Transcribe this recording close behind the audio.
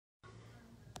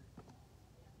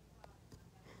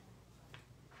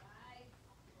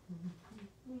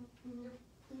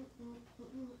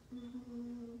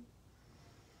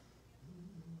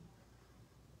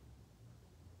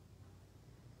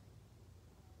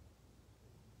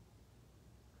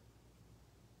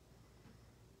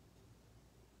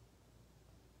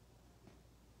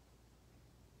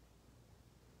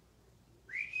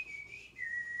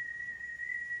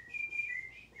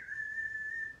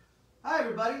Hi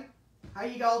everybody, how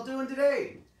you all doing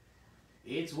today?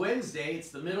 It's Wednesday, it's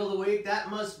the middle of the week, that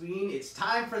must mean it's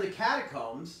time for the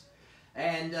Catacombs.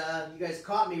 And you guys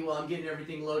caught me while I'm getting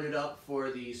everything loaded up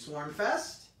for the Swarm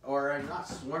Fest, or not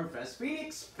Swarm Fest,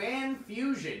 Phoenix Fan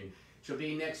Fusion, which will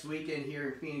be next weekend here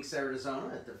in Phoenix,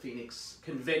 Arizona at the Phoenix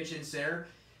Convention Center.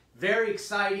 Very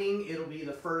exciting, it'll be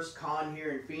the first con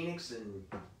here in Phoenix in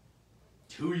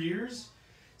 2 years.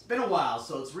 It's been a while,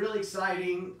 so it's really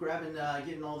exciting,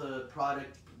 getting all the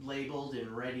product labeled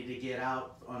and ready to get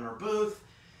out on our booth,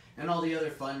 and all the other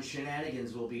fun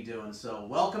shenanigans we'll be doing. So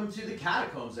welcome to the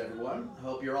Catacombs, everyone. I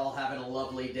hope you're all having a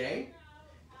lovely day.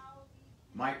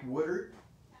 Mike Woodard,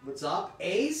 what's up?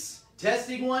 Ace,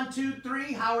 testing 1, 2,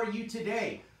 3. How are you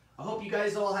today? I hope you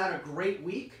guys all had a great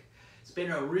week. It's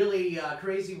been a really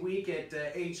crazy week at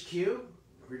HQ.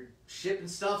 We're shipping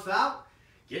stuff out,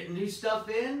 getting new stuff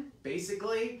in.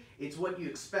 Basically, it's what you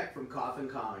expect from Coffin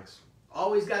Comics.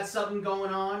 Always got something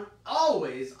going on.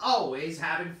 Always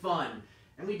having fun.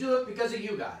 And we do it because of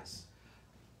you guys.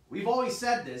 We've always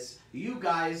said this. You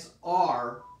guys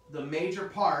are the major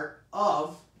part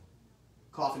of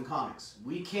Coffin Comics.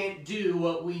 We can't do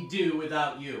what we do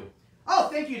without you. Oh,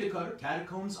 thank you, Dakota.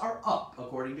 Catacombs are up,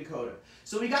 according to Dakota.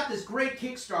 So we got this great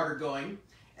Kickstarter going,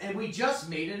 and we just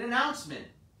made an announcement.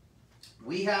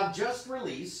 We have just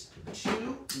released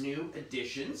 2 new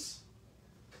editions.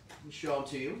 Let me show them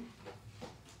to you.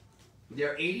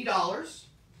 They're $80.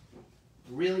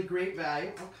 Really great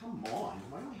value. Oh, come on.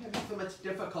 Why am I having so much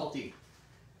difficulty?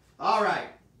 All right.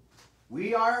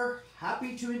 We are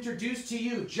happy to introduce to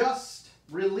you, just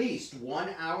released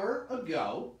 1 hour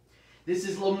ago. This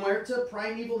is La Muerta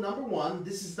Primeval #1.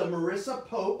 This is the Marissa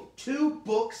Pope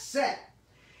 2-book set.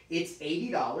 It's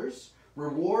 $80.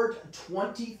 Reward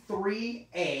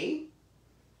 23A.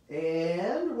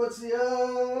 And what's the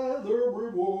other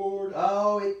reward?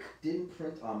 Oh, it didn't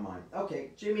print on mine.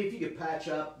 Okay, Jimmy, if you could patch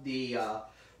up the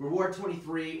reward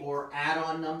 23 or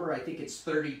add-on number, I think it's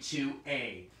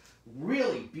 32A.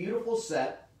 Really beautiful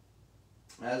set.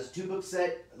 As 2-book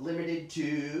set, limited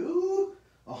to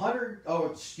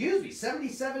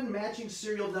 77 matching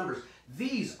serial numbers.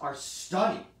 These are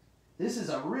stunning. This is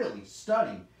a really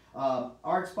stunning.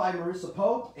 Arts by Marissa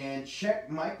Pope and Czech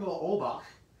Michael Obach.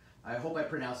 I hope I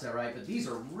pronounced that right, but these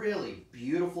are really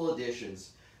beautiful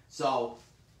editions. So,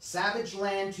 Savage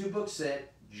Land 2-book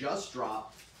set just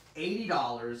dropped,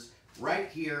 $80, right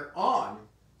here on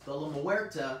the La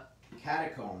Muerta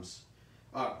Catacombs.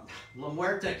 La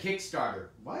Muerta Kickstarter.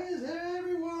 Why is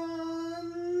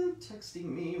everyone texting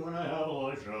me when I have a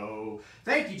live show?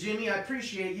 Thank you, Jimmy. I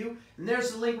appreciate you. And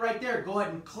there's the link right there. Go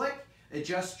ahead and click,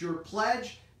 adjust your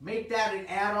pledge, make that an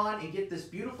add-on, and get this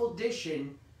beautiful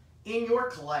edition in your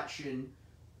collection,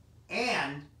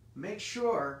 and make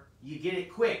sure you get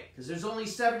it quick, because there's only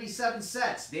 77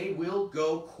 sets. They will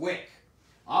go quick.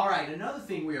 All right, another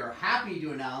thing we are happy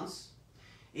to announce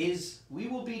is we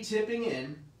will be tipping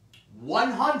in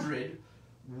 100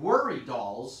 Worry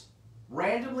Dolls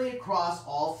randomly across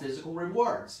all physical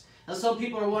rewards. Now, some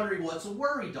people are wondering, what's a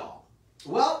Worry Doll?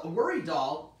 Well, a Worry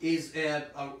Doll is an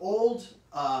old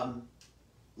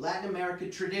Latin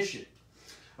American tradition.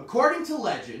 According to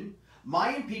legend,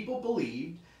 Mayan people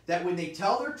believed that when they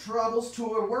tell their troubles to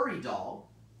a worry doll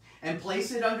and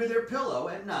place it under their pillow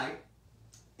at night,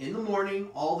 in the morning,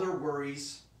 all their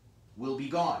worries will be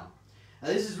gone. Now,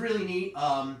 this is really neat.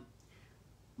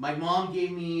 My mom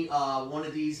gave me one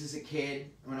of these as a kid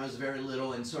when I was very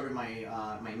little, and so did my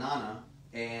nana.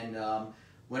 And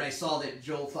when I saw that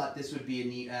Joel thought this would be a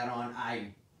neat add-on,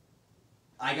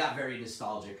 I got very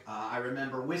nostalgic. I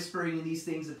remember whispering these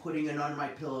things and putting it on my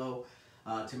pillow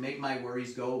to make my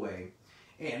worries go away.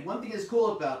 And one thing that's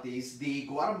cool about these, the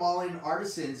Guatemalan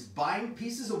artisans bind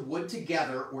pieces of wood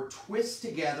together or twist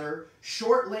together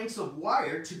short lengths of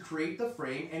wire to create the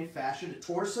frame and fashion a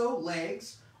torso,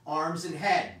 legs, arms, and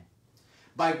head.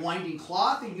 By winding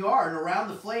cloth and yarn around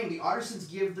the flame, the artisans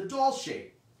give the doll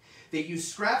shape. They use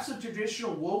scraps of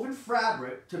traditional woven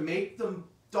fabric to make the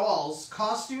dolls'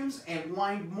 costumes and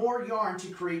wind more yarn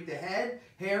to create the head,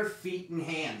 hair, feet, and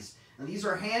hands. And these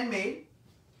are handmade.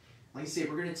 Like I say,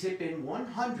 we're going to tip in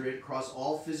 100 across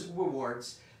all physical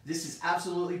rewards. This is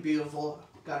absolutely beautiful.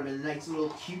 Got them in a nice little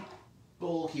cute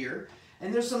bowl here.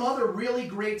 And there's some other really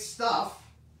great stuff.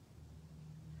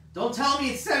 Don't tell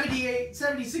me it's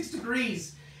 76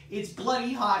 degrees. It's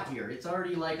bloody hot here. It's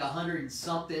already like 100 and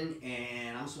something,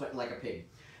 and I'm sweating like a pig.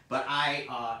 But I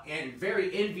am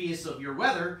very envious of your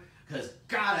weather, because,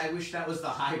 God, I wish that was the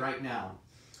high right now.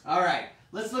 All right,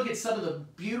 let's look at some of the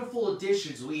beautiful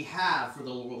additions we have for the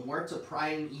La Muerta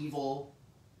Primeval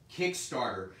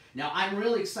Kickstarter. Now, I'm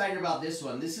really excited about this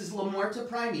one. This is La Muerta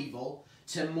Primeval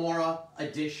Tamora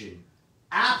edition.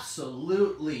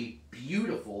 Absolutely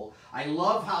beautiful. I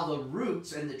love how the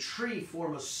roots and the tree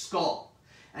form a skull.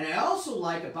 And I also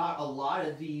like about a lot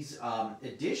of these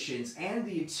editions and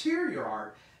the interior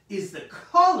art is the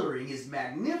coloring is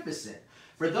magnificent.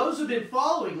 For those who've been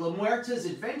following La Muerta's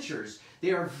adventures,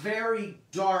 they are very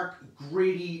dark,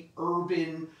 gritty,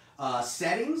 urban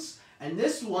settings. And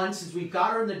this one, since we've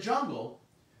got her in the jungle,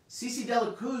 Cici de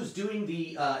la Cruz doing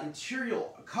the interior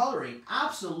coloring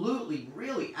absolutely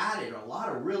really added a lot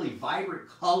of really vibrant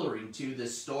coloring to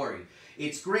this story.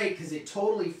 It's great because it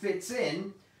totally fits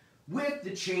in with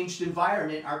the changed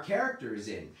environment our character is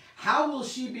in. How will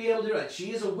she be able to do it?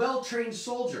 She is a well-trained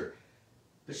soldier,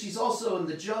 but she's also in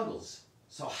the jungles.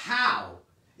 So how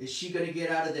is she going to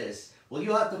get out of this? Well,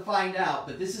 you'll have to find out,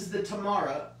 but this is the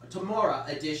Tamora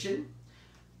edition.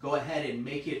 Go ahead and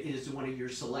make it into one of your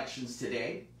selections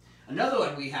today. Another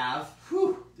one we have,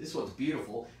 whew, this one's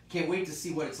beautiful. Can't wait to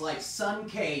see what it's like. Sun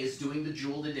K is doing the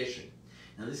jeweled edition.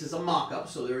 Now this is a mock-up,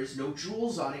 so there is no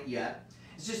jewels on it yet.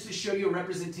 It's just to show you a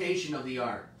representation of the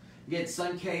art. Again,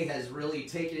 Sun K has really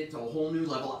taken it to a whole new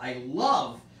level. I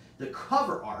love the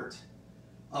cover art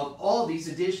of all these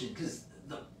editions because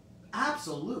the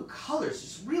absolute colors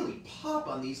just really pop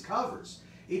on these covers.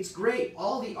 It's great.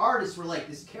 All the artists were like,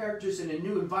 this character's in a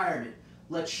new environment.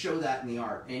 Let's show that in the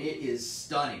art. And it is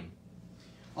stunning.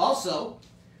 Also,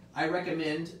 I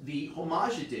recommend the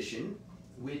Homage edition,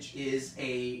 which is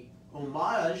a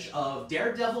homage of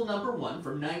Daredevil #1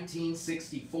 from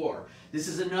 1964. This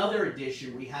is another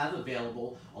edition we have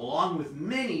available, along with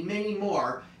many, many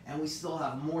more, and we still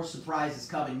have more surprises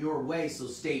coming your way, so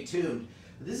stay tuned.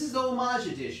 This is the Homage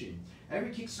edition.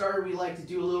 Every Kickstarter we like to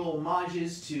do little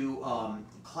homages to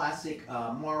classic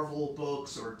Marvel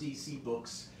books or DC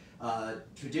books,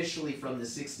 traditionally from the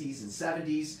 60s and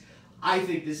 70s. I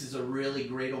think this is a really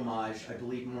great homage. I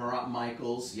believe Marat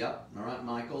Michaels, Marat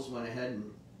Michaels went ahead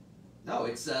and... No,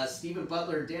 it's Stephen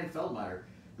Butler and Dan Feldmeyer.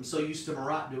 I'm so used to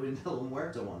Marat doing the La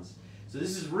Muerta ones. So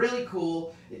this is really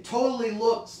cool. It totally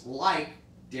looks like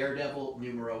Daredevil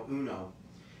 #1.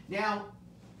 Now,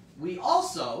 we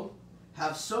also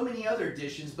have so many other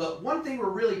editions, but one thing we're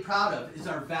really proud of is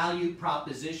our value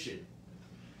proposition.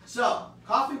 So,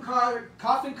 Coffin Comics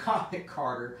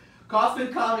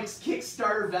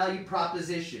Kickstarter value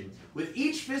proposition with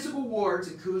each physical awards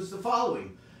includes the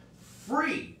following: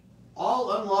 free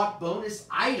all unlocked bonus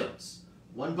items,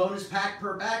 1 bonus pack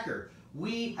per backer.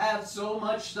 We have so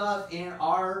much stuff in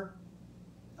our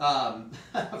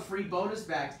free bonus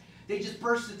packs, they just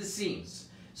burst at the seams.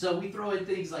 So we throw in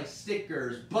things like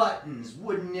stickers, buttons,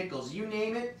 wooden nickels, you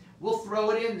name it, we'll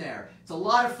throw it in there. It's a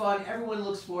lot of fun. Everyone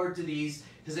looks forward to these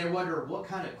because they wonder, what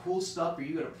kind of cool stuff are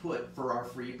you going to put for our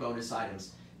free bonus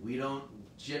items? We don't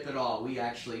ship it all. We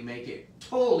actually make it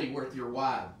totally worth your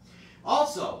while.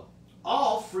 Also,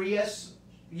 all free U.S.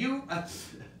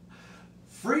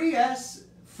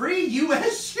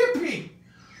 shipping.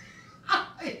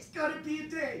 It's gonna be a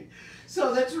day.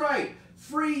 So that's right,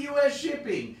 free U.S.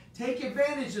 shipping. Take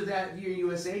advantage of that here,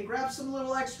 USA. Grab some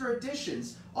little extra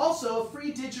editions. Also, a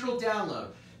free digital download.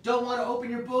 Don't want to open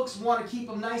your books? Want to keep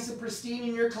them nice and pristine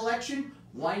in your collection?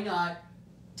 Why not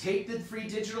take the free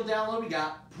digital download we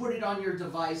got, put it on your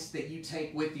device that you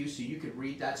take with you so you can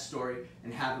read that story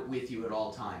and have it with you at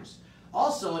all times.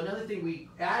 Also, another thing we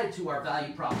added to our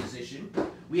value proposition,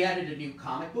 we added a new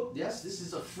comic book. Yes, this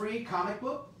is a free comic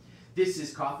book. This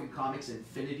is Coffin Comics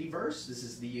Infinity Verse. This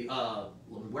is the La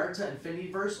Muerta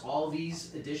Infinity Verse. All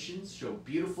these editions show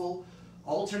beautiful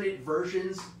alternate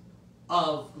versions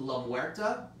of La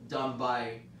Muerta done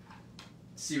by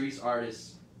series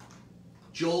artist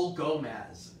Joel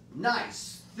Gomez.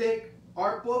 Nice, thick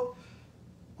art book.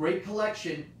 Great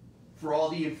collection for all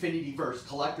the Infinity Verse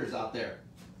collectors out there.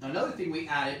 Another thing we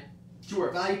added to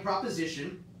our value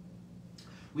proposition,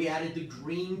 we added the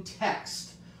green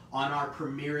text on our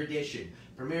Premier Edition.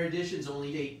 Premier Edition's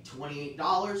only $28,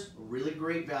 a really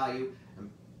great value. And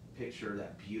picture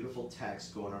that beautiful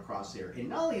text going across here. And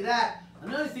not only that,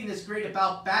 another thing that's great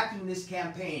about backing this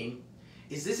campaign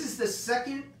is this is the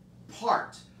second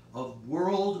part of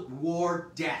World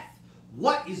War Death.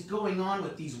 What is going on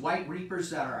with these White Reapers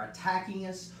that are attacking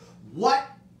us? What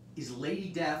is Lady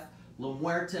Death, La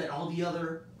Muerta, and all the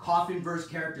other Coffin-verse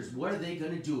characters, what are they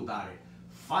going to do about it?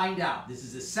 Find out. This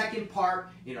is the second part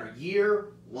in our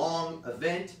year-long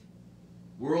event,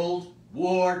 World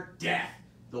War Death.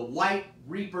 The White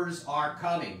Reapers are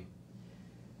coming.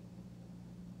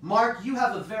 Mark, you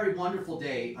have a very wonderful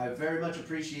day. I very much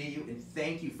appreciate you, and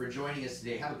thank you for joining us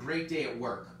today. Have a great day at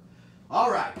work.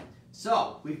 All right,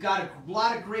 so we've got a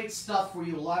lot of great stuff for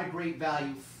you, a lot of great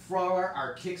value for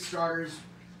our Kickstarters.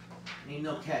 Ain't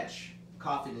no catch.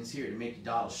 Coffin is here to make your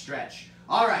dollar stretch.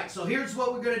 All right, so here's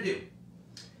what we're going to do.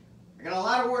 I got a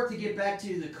lot of work to get back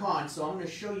to the con, so I'm going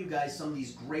to show you guys some of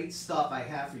these great stuff I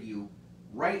have for you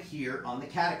right here on the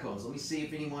Catacombs. Let me see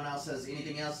if anyone else has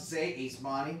anything else to say. Ace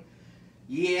Bonnie.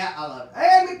 Yeah, I love it.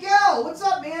 Hey, Miguel, what's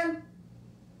up, man?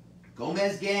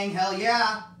 Gomez gang, hell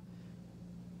yeah.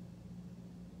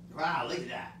 Wow, look at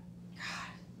that. God,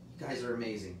 you guys are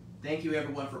amazing. Thank you,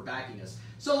 everyone, for backing us.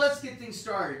 So let's get things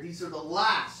started. These are the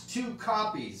last 2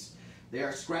 copies. They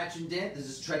are Scratch and Dent. This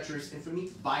is Treacherous Infamy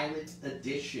Violet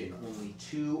Edition. Only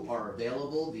 2 are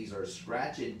available. These are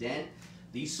Scratch and Dent.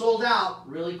 These sold out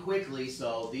really quickly,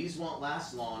 so these won't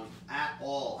last long at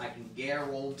all. I can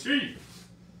guarantee.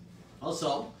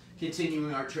 Also,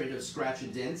 continuing our trade of Scratch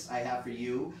and Dents, I have for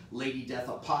you Lady Death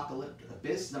Apocalypse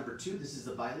Abyss number 2. This is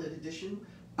the Violet Edition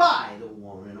by the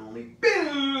one and only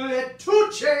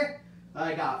Tucci.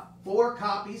 I got 4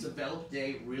 copies available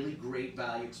today. Really great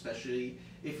value, especially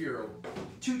if you're a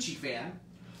Tucci fan.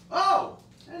 Oh,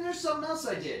 and there's something else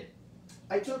I did.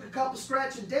 I took a couple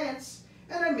Scratch and Dents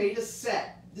and I made a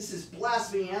set. This is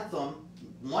Blasphemy Anthem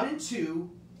 1 and 2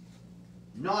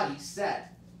 Naughty set.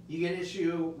 You get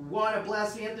issue 1 of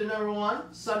Blasphemy Anthem number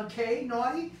 1, Sun K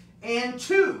Naughty, and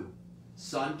 2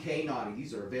 Sun K Naughty.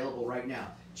 These are available right now.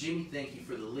 Jimmy, thank you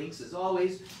for the links as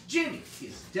always. Jimmy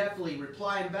is definitely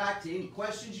replying back to any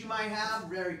questions you might have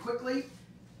very quickly.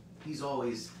 He's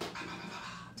always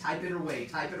typing away,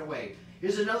 typing away.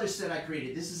 Here's another set I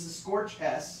created. This is the Scorched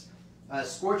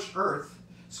Earth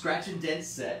Scratch and Dent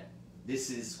set. This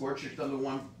is Scorched Earth number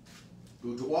 1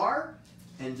 Boudoir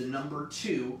and the number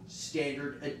 2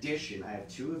 Standard Edition. I have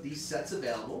 2 of these sets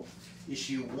available,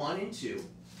 issue 1 and 2.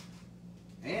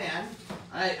 And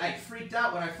I freaked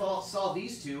out when I saw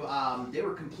these 2. They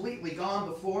were completely gone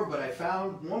before, but I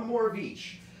found 1 more of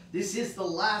each. This is the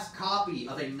last copy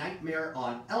of A Nightmare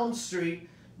on Elm Street,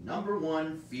 number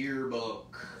 1 Fear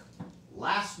Book.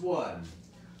 Last one.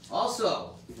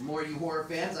 Also, for more of you horror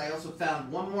fans, I also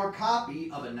found 1 more copy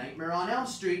of A Nightmare on Elm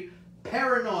Street,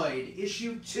 Paranoid,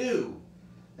 issue 2.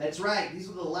 That's right, these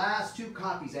are the last 2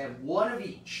 copies. I have 1 of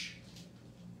each.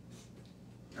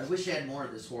 I wish I had more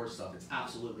of this horror stuff. It's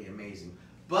absolutely amazing.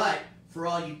 But for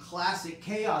all you classic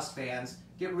Chaos fans,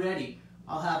 get ready.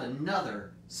 I'll have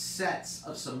another sets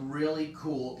of some really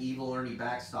cool Evil Ernie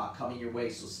backstock coming your way,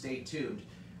 so stay tuned.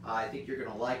 I think you're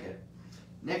going to like it.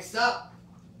 Next up,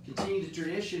 continue the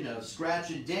tradition of Scratch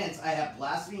and Dents. I have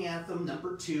Blasphemy Anthem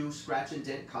number 2 Scratch and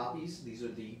Dent copies. These are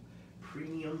the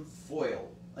premium foil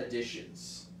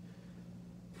editions.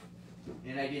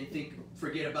 And I didn't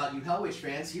forget about you Hellwitch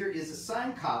fans. Here is a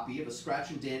signed copy of a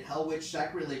Scratch and Dent Hellwitch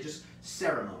Sacrilegious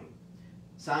Ceremony.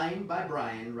 Signed by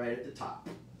Brian right at the top.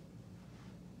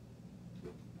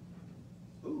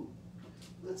 Ooh,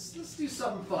 let's do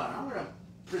something fun. I'm going to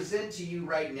present to you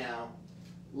right now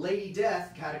Lady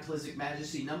Death Cataclysmic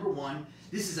Majesty number 1.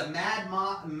 This is a Mad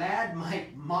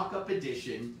Mike mock-up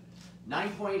edition.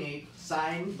 9.8,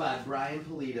 signed by Brian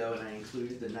Pulido, and I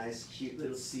included the nice cute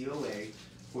little COA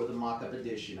for the mock-up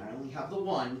edition. I only have the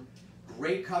 1.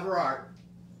 Great cover art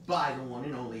by the one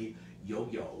and only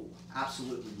Yo-Yo.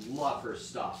 Absolutely love her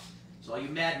stuff. So all you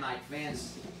Mad Mike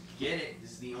fans, get it.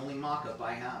 This is the only mock-up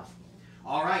I have.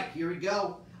 All right, here we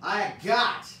go. I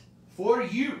got for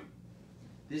you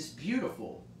this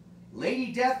beautiful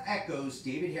Lady Death Echoes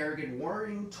David Harrigan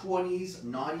Warring 20s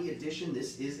Naughty Edition.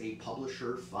 This is a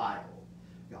publisher file.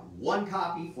 Got 1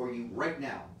 copy for you right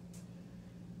now.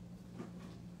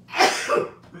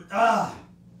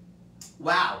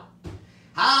 Wow.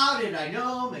 How did I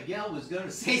know Miguel was going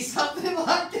to say something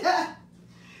like that?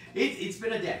 It's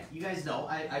been a day. You guys know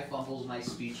I fumble my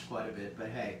speech quite a bit, but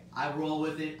hey, I roll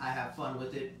with it. I have fun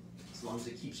with it, as long as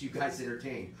it keeps you guys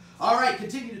entertained. All right,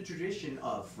 continue the tradition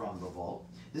of From the Vault.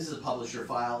 This is a publisher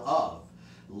file of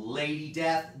Lady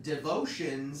Death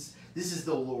Devotions. This is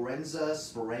the Lorenza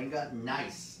Sparanga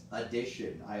Nice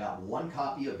Edition. I got 1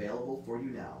 copy available for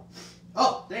you now.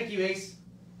 Oh, thank you, Ace.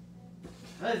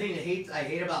 Another thing I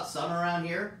hate about summer around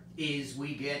here is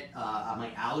we get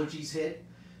my allergies hit,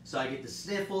 so I get the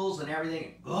sniffles and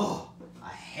everything. Oh, I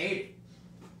hate it.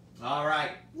 All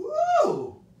right,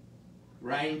 woo!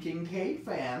 Ryan Kincaid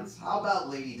fans, how about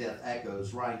Lady Death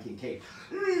Echoes? Ryan Kincaid,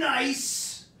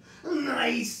 nice,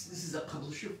 nice. This is a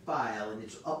publisher file, and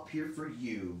it's up here for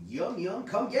you. Yum yum,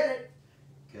 come get it,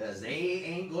 cause they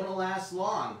ain't gonna last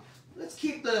long. Let's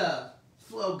keep the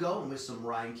flow going with some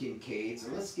Ryan Kincaids,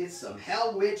 and let's get some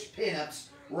Hellwitch pinups.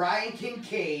 Ryan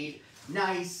Kincaid,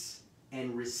 nice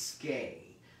and risque.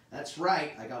 That's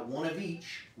right, I got 1 of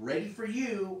each ready for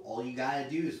you. All you gotta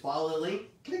do is follow the link.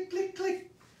 Click, click, click.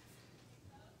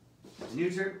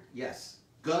 New term? Yes.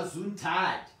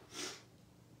 Gesundheit.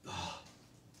 Oh,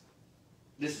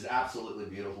 This is absolutely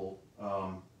beautiful.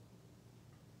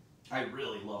 I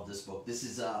really love this book. This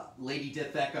is Lady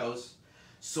Death Echoes,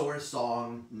 Sword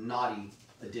Song Naughty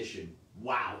Edition.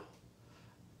 Wow.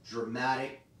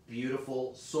 Dramatic,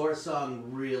 beautiful. Sword Song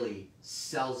really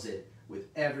sells it with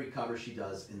every cover she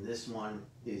does, and this one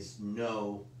is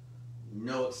no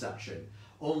exception.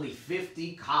 Only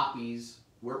 50 copies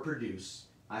were produced.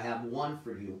 I have one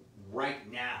for you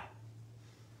right now.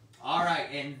 All right,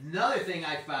 and another thing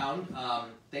I found,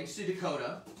 thanks to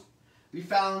Dakota, we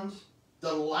found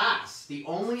the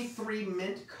only 3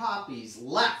 mint copies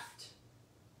left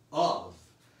of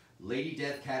Lady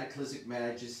Death Cataclysmic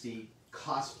Majesty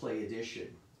Cosplay Edition.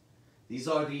 These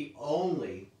are the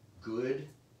only good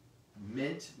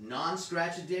mint,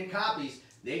 non-scratch dent copies.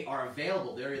 They are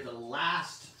available. They're the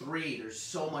last 3. There's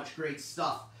so much great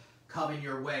stuff coming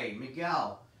your way.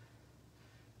 Miguel,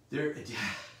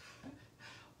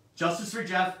 justice for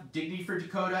Jeff, dignity for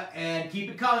Dakota, and keep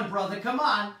it coming, brother. Come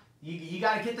on. You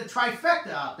got to get the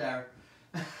trifecta out there.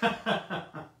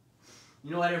 You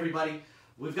know what, everybody?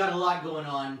 We've got a lot going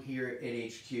on here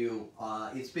at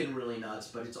HQ. It's been really nuts,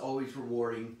 but it's always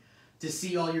rewarding to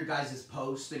see all your guys'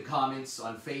 posts and comments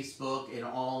on Facebook and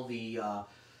all the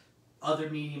other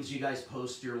mediums you guys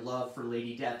post your love for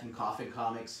Lady Death and Coffin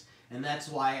Comics. And that's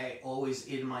why I always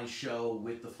end my show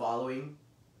with the following.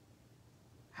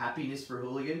 Happiness for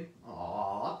Hooligan.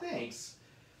 Aw, thanks.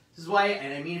 This is why,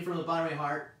 and I mean it from the bottom of my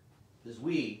heart, because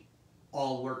we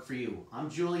all work for you. I'm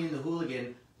Julian the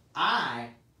Hooligan. I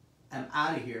am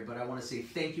out of here, but I want to say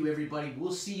thank you, everybody.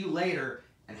 We'll see you later,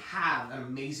 and have an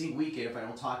amazing weekend if I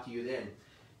don't talk to you then.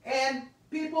 And,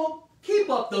 people, keep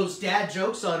up those dad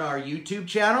jokes on our YouTube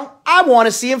channel. I want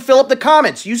to see them fill up the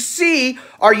comments. You see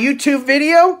our YouTube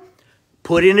video?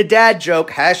 Put in a dad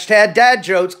joke, hashtag dad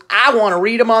jokes. I want to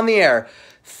read them on the air.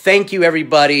 Thank you,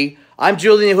 everybody. I'm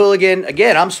Julian the Hooligan.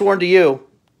 Again, I'm sworn to you.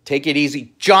 Take it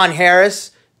easy. John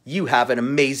Harris, you have an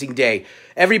amazing day.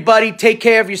 Everybody, take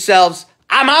care of yourselves.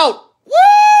 I'm out.